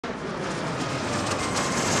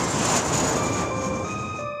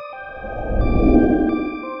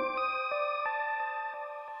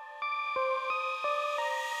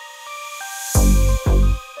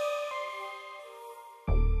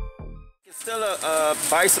to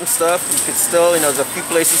buy some stuff, you could still, there's a few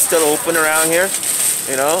places still open around here.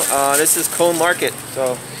 This is Cone Market.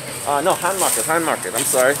 So, no, Hand Market. I'm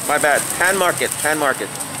sorry, my bad. Hand Market.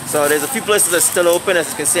 So there's a few places that's still open. As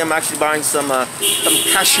you can see, I'm actually buying some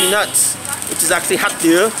cashew nuts, which is actually hot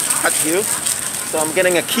deal. So I'm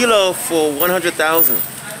getting a kilo for 100,000.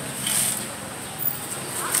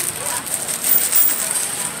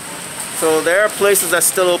 So there are places that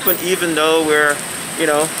still open even though we're,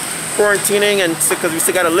 quarantining and because we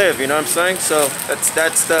still gotta live, you know what I'm saying? So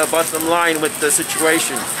that's the bottom line with the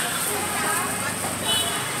situation.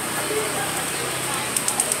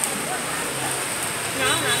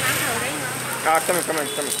 Come in.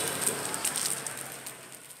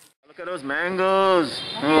 Look at those mangoes.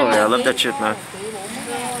 Oh yeah, I love that shit, man.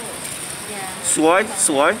 Xoài.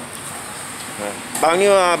 Bao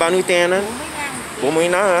nhiêu tiền á? 40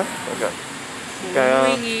 nó hả? Ok.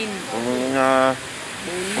 40.000.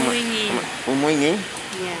 40.000?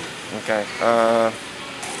 Yeah. Okay.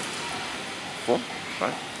 4,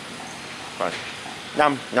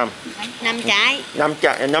 5. 5 trái. 5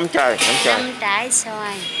 trái. 5 trái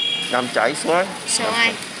xoài. 5 trái xoài.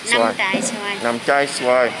 5 trái xoài. 5 trái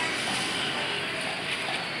xoài.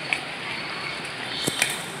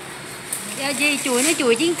 Gì chuối nó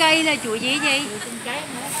chuối trên cây là chuối gì?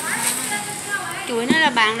 Chuối nó là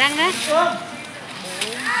bàn răng đó.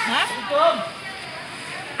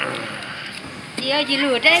 Chị ơi, chị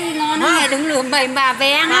lừa trái ngon đó, đừng lừa bầy bà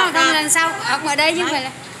về ăn không? Không lần sau học ở đây chứ phải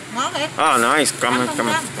là món đấy. Oh nice, come on.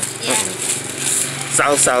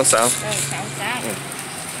 Sao.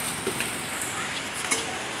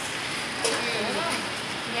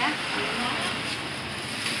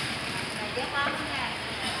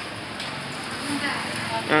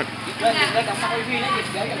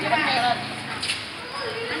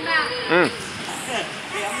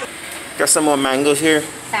 Got some more mangoes here.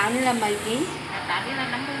 Táo này là mấy ký? Táo này là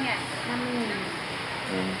 50.000.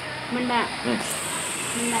 50.000. Mình bảo.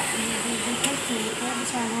 Mình bảo đi khách gì có đi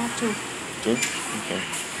sang hoa chụp.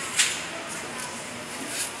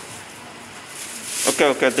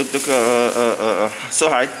 Okay. Tức số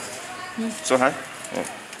 2. Số 2.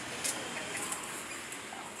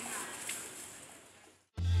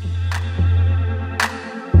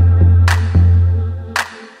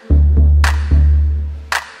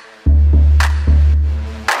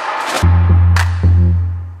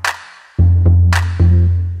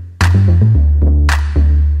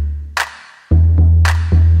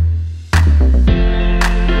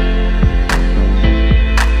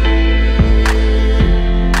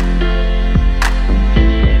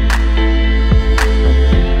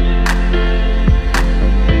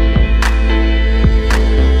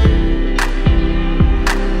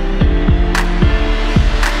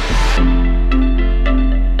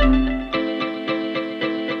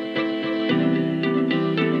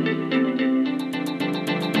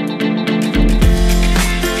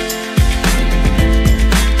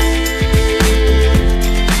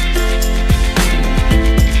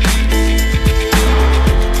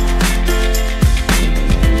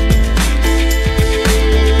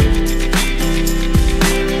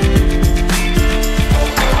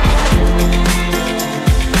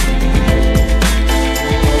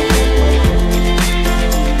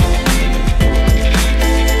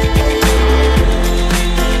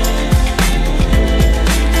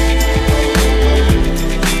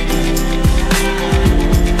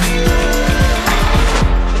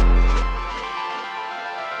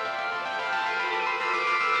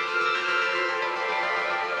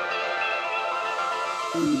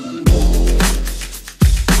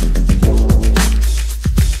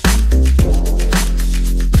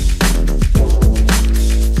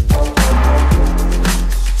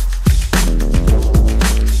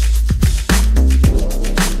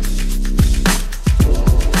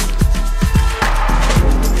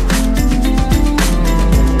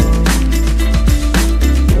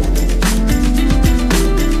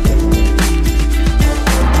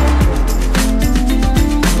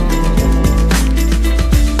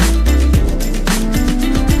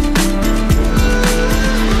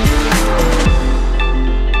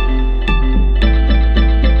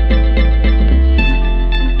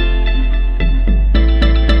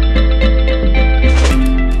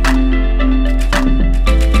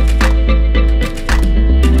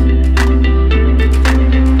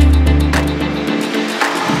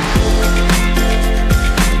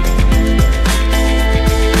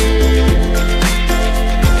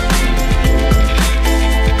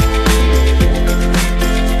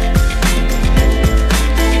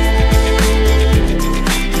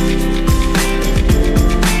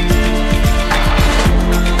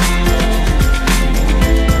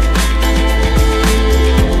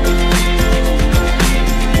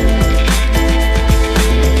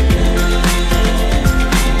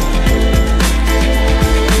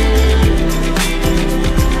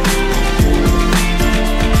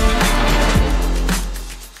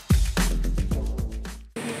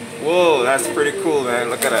 Whoa, that's pretty cool, man.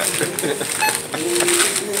 Look at that.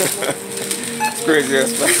 It's crazy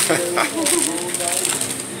as fuck.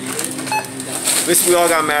 At least we all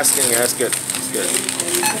got masking. Yeah, that's good. That's good.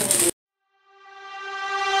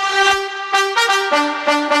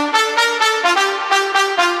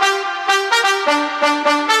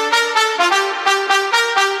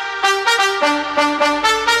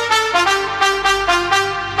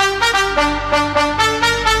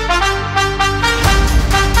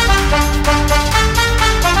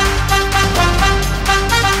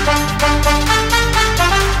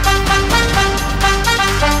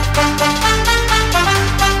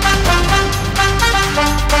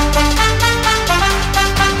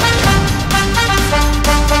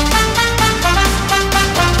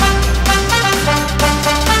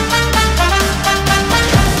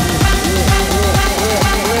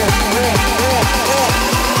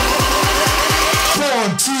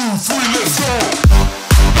 One, two, three, let's go.